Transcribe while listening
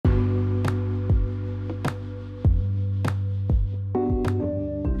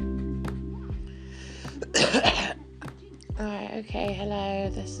Alright, okay, hello.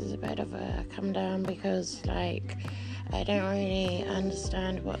 This is a bit of a come down because, I don't really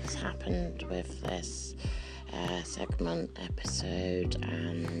understand what's happened with this segment, episode,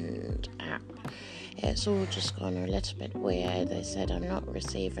 and app. It's all just gone a little bit weird. They said I'm not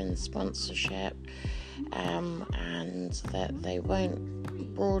receiving sponsorship, and that they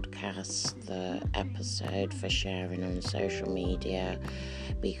won't broadcast the episode for sharing on social media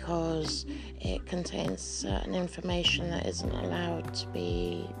because it contains certain information that isn't allowed to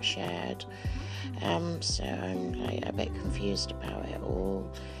be shared. So I'm a bit confused about it all.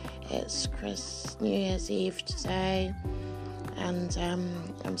 It's New Year's Eve today, and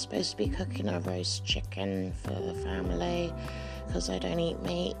I'm supposed to be cooking a roast chicken for the family because I don't eat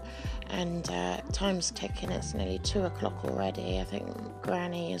meat, and time's ticking. It's nearly 2 o'clock already. I think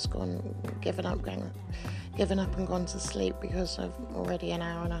Granny has given up and gone to sleep because I'm already an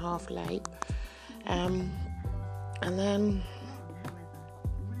hour and a half late. And then,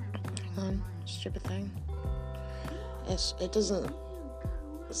 hang on, stupid thing. It doesn't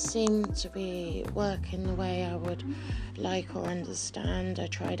seem to be working the way I would like or understand. I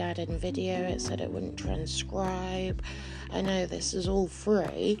tried adding video. It said it wouldn't transcribe. I know this is all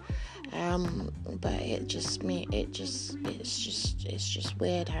free, but it's just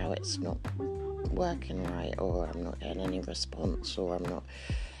weird how it's not working right, or I'm not getting any response, or I'm not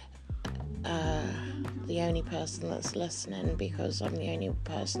the only person that's listening because I'm the only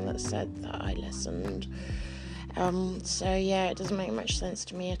person that said that I listened. So yeah, it doesn't make much sense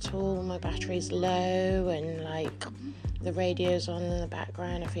to me at all. My battery's low, and the radio's on in the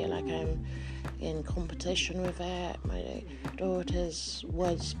background. I feel like I'm in competition with it. My daughter's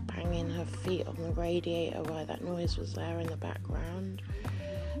was banging her feet on the radiator while that noise was there in the background.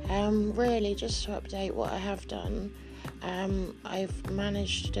 Really, just to update what I have done, I've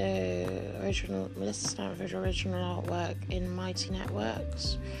managed to do Melissa Stanford original artwork in Mighty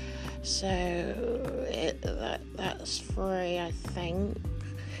Networks. So that's free, I think,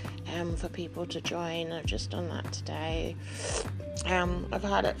 for people to join. I've just done that today. I've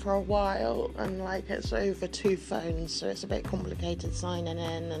had it for a while, and it's over 2 phones, so it's a bit complicated signing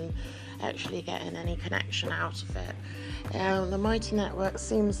in and actually getting any connection out of it. The Mighty Network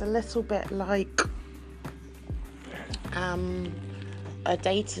seems a little bit like a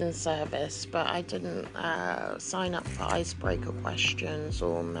dating service, but I didn't sign up for icebreaker questions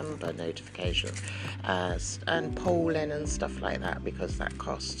or member notifications and polling and stuff like that because that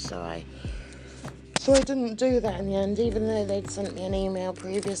costs. So I didn't do that in the end, even though they'd sent me an email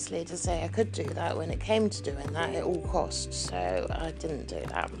previously to say I could do that. When it came to doing that, it all cost, so I didn't do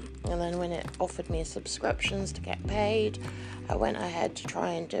that. And then when it offered me subscriptions to get paid, I went ahead to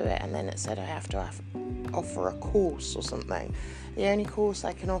try and do it, and then it said I have to offer a course or something. The only course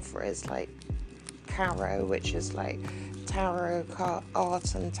I can offer is tarot, which is tarot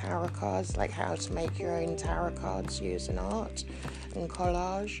art and tarot cards, how to make your own tarot cards using art and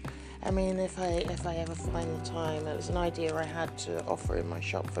collage. I mean, if I ever find the time, it was an idea I had to offer in my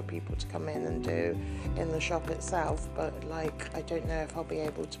shop for people to come in and do in the shop itself, but I don't know if I'll be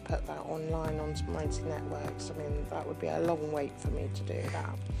able to put that online onto Mighty Networks. I mean, that would be a long wait for me to do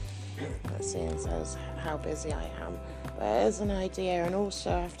that, seeing as how busy I am. But it is an idea, and also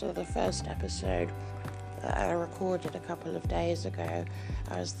after the first episode that I recorded a couple of days ago,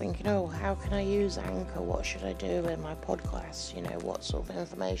 I was thinking, how can I use Anchor? What should I do in my podcast? What sort of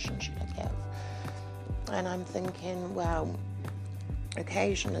information should I give? And I'm thinking, well,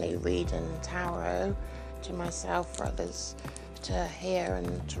 occasionally reading tarot to myself for others to hear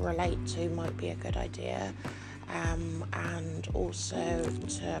and to relate to might be a good idea. And also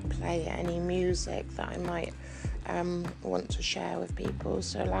to play any music that I might want to share with people.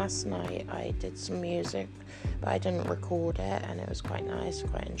 So last night I did some music, but I didn't record it, and it was quite nice. I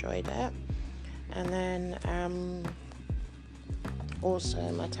quite enjoyed it. And then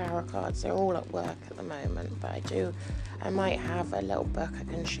also my tarot cards, they're all at work at the moment, but I might have a little book I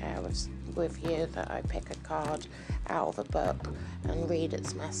can share with you, that I pick a card out of a book and read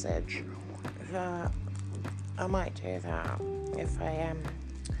its message. I might do that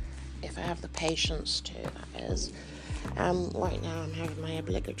if I have the patience to, that is. Right now I'm having my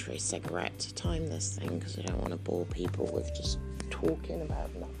obligatory cigarette to time this thing because I don't want to bore people with just talking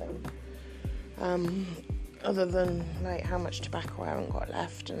about nothing. Other than how much tobacco I haven't got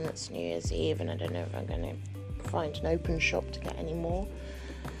left, and it's New Year's Eve, and I don't know if I'm going to find an open shop to get any more.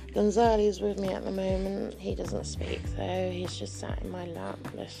 Gonzali's with me at the moment. He doesn't speak though. He's just sat in my lap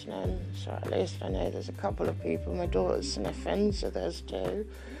listening. So at least I know there's a couple of people. My daughter's sniffing, so there's 2.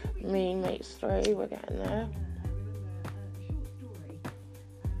 Me makes 3. We're getting there.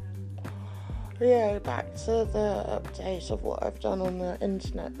 Yeah, back to the update of what I've done on the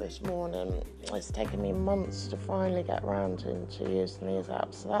internet this morning. It's taken me months to finally get around into using these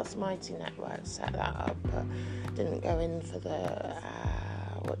apps. So that's Mighty Network, set that up, but didn't go in for the,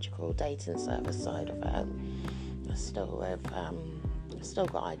 dating service side of it. Still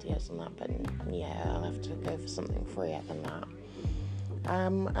got ideas on that, but yeah, I'll have to go for something freer than that.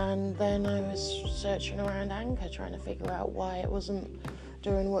 And then I was searching around Anchor trying to figure out why it wasn't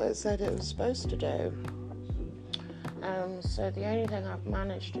doing what it said it was supposed to do. So the only thing I've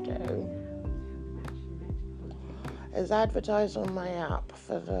managed to do is advertise on my app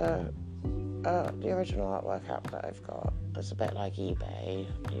for the original artwork app that I've got. It's a bit like eBay.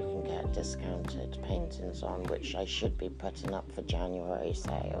 You can get discounted paintings on, which I should be putting up for January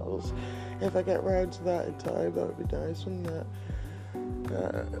sales. If I get round to that in time, that would be nice, wouldn't it?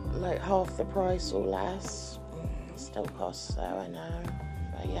 Like half the price or less. Still costs though, I know.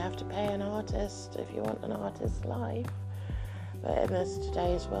 But you have to pay an artist if you want an artist's life. But in this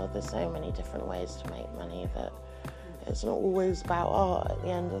today's world, there's so many different ways to make money that it's not always about art. At the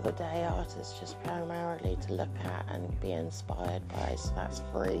end of the day, art is just primarily to look at and be inspired by, so that's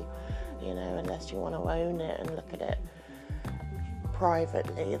free, unless you want to own it and look at it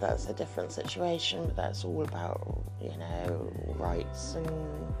privately. That's a different situation, but that's all about, rights and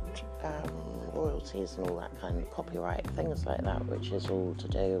royalties and all that kind of copyright, things like that, which is all to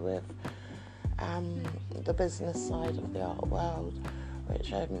do with the business side of the art world,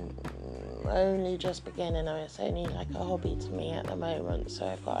 which I'm only just beginning. It's only like a hobby to me at the moment, so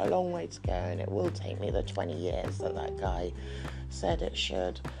I've got a long way to go, and it will take me the 20 years that guy said it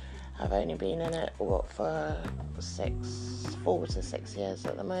should. I've only been in it, for 4 to 6 years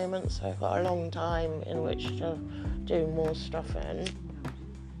at the moment, so I've got a long time in which to do more stuff in.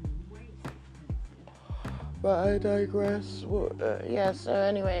 But I digress. So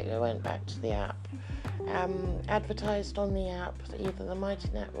anyway, I went back to the app. Advertised on the app, either the Mighty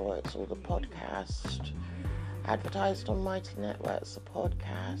Networks or the podcast. Advertised on Mighty Networks, the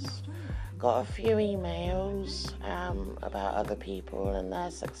podcast. Got a few emails about other people and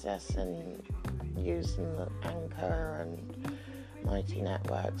their success in using the Anchor and Mighty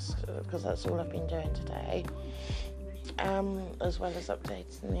Networks, because that's all I've been doing today, as well as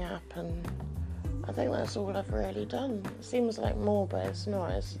updating the app, and I think that's all I've really done. It seems like more, but it's not.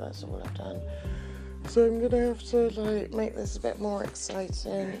 That's all I've done. So I'm gonna have to make this a bit more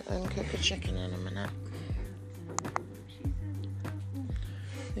exciting and cook a chicken in a minute.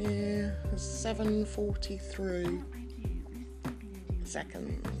 Yeah, 7:43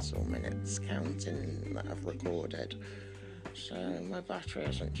 seconds or minutes counting that I've recorded. So my battery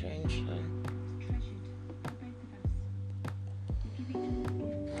hasn't changed though.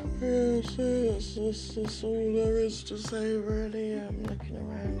 Yeah, so that's all there is to say really. I'm looking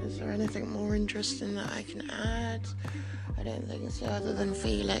around. Is there anything more interesting that I can add? I don't think so, other than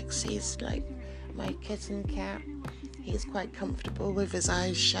Felix. He's like my kitten cat. He's quite comfortable with his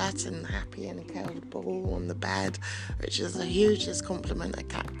eyes shut and happy in a cold ball on the bed, which is the hugest compliment a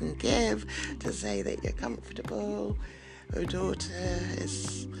cat can give, to say that you're comfortable. Her daughter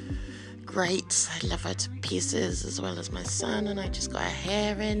is great. I love her to pieces, as well as my son, and I just got her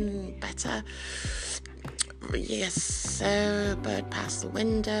hair in better. Yes, so bird past the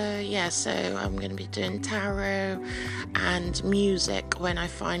window. Yeah, so I'm going to be doing tarot and music when I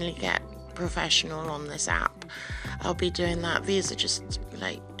finally get professional on this app. I'll be doing that. These are just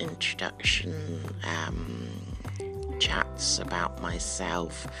introduction chats about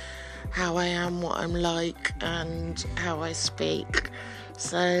myself, how I am, what I'm like, and how I speak.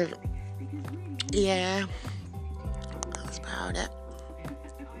 So yeah, that's about it.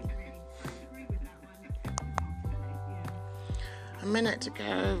 A minute to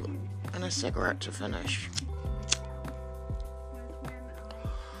go and a cigarette to finish.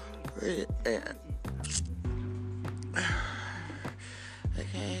 Okay.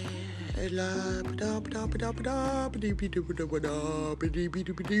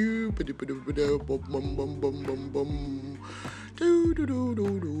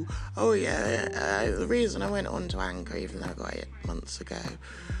 Oh yeah, the reason I went on to Anchor, even though I got it months ago,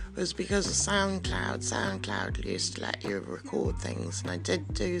 was because of SoundCloud. SoundCloud used to let you record things, and I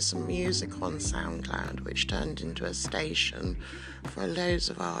did do some music on SoundCloud, which turned into a station for loads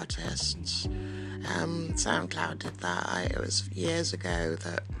of artists. SoundCloud did that. It was years ago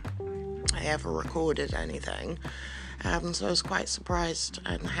that I ever recorded anything. So I was quite surprised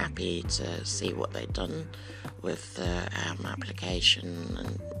and happy to see what they'd done with the application,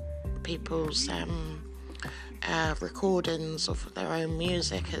 and people's recordings of their own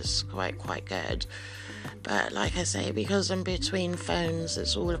music is quite good. But like I say, because I'm between phones,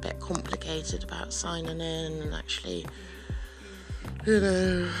 it's all a bit complicated about signing in and actually,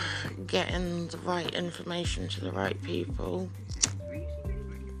 getting the right information to the right people.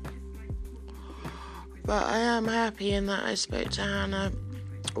 But I am happy in that I spoke to Hannah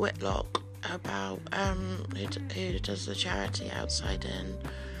Whitlock about who does the charity Outside In.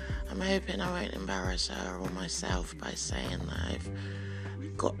 I'm hoping I won't embarrass her or myself by saying that I've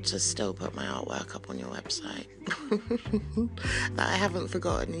got to still put my artwork up on your website. That I haven't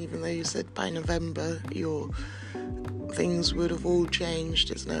forgotten, even though you said by November your things would have all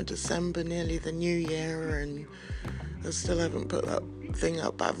changed. It's now December, nearly the new year, and I still haven't put that thing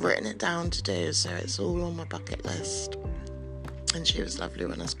up, but I've written it down to do, so it's all on my bucket list. And she was lovely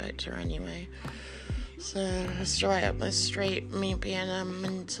when I spoke to her anyway. So it's right up my street, me being a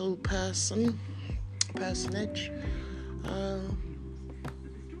mental personage.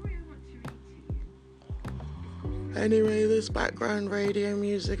 Anyway, this background radio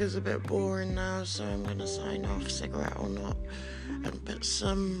music is a bit boring now, so I'm going to sign off, cigarette or not, and put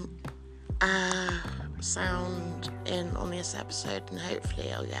some sound in on this episode, and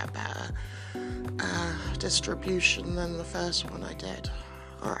hopefully I'll get a better distribution than the first one I did.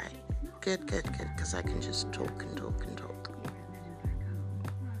 Alright, good, because I can just talk and talk and talk.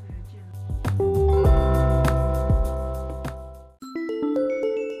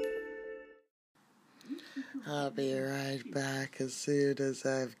 I'll be right back as soon as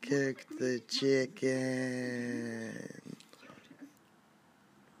I've cooked the chicken.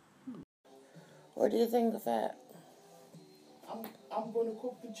 What do you think of that? I'm gonna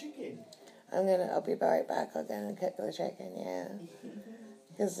cook the chicken. I'll be right back. I'm gonna cook the chicken, yeah.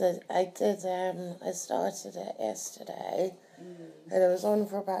 Because I started it yesterday, and it was on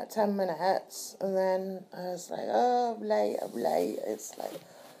for about 10 minutes, and then I was like, oh, I'm late. It's like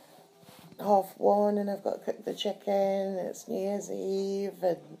 1:30, and I've got to cook the chicken. It's New Year's Eve,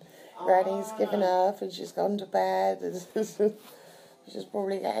 and Granny's given up, and she's gone to bed, and she's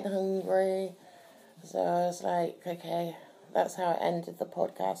probably getting hungry. So I was like, okay, that's how I ended the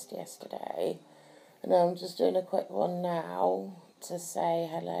podcast yesterday. And I'm just doing a quick one now to say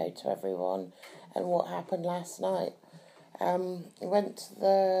hello to everyone and what happened last night. We went to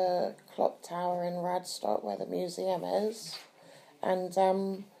the clock tower in Radstock where the museum is, and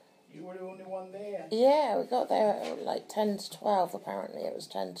you were the only one there? Yeah, we got there at like 10 to 12, apparently it was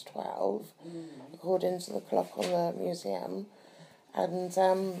 10 to 12, according to the clock on the museum, and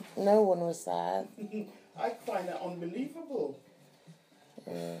no one was there. I find that unbelievable.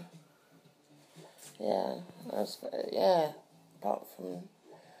 Apart from...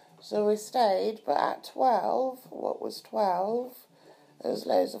 So we stayed, but at 12, what was 12? There was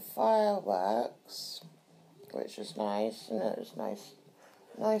loads of fireworks, which was nice, and it was nice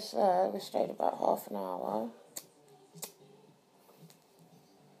there. We stayed about half an hour.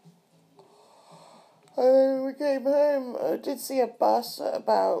 And then we came home. I did see a bus at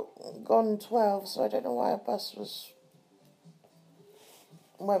about gone 12, so I don't know why a bus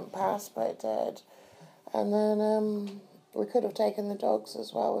went past, but it did. And then we could have taken the dogs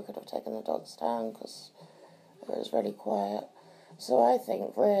as well. We could have taken the dogs down because it was really quiet. So I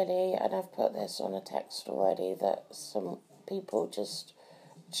think really, and I've put this on a text already, that some people just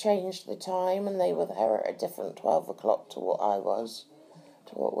changed the time and they were there at a different 12 o'clock to what I was,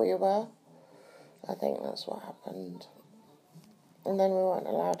 to what we were. I think that's what happened. And then we weren't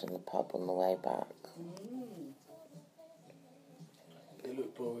allowed in the pub on the way back. They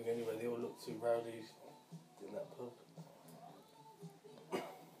look boring anyway. They all look too rowdy in that pub.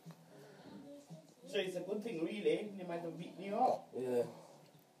 So it's a good thing, really. They might have beaten you up. Yeah.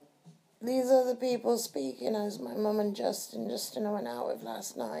 These are the people speaking as my mum and Justin. Justin I went out with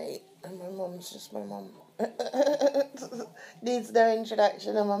last night, and my mum's just my mum. Needs no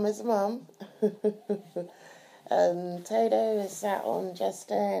introduction, a mum is a mum. And Toto is sat on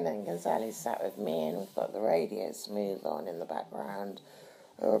Justin, and Gonzale's sat with me, and we've got the radio smooth on in the background.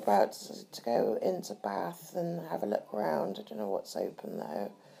 We're about to go into Bath and have a look around. I don't know what's open though.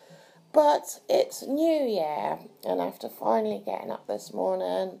 But it's New Year, and after finally getting up this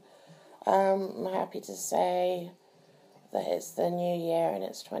morning, I'm happy to say that it's the new year and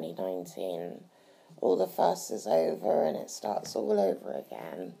it's 2019. All the fuss is over and it starts all over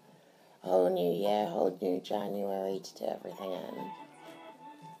again. Whole new year, whole new January to do everything in.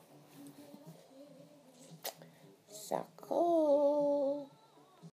 So cool.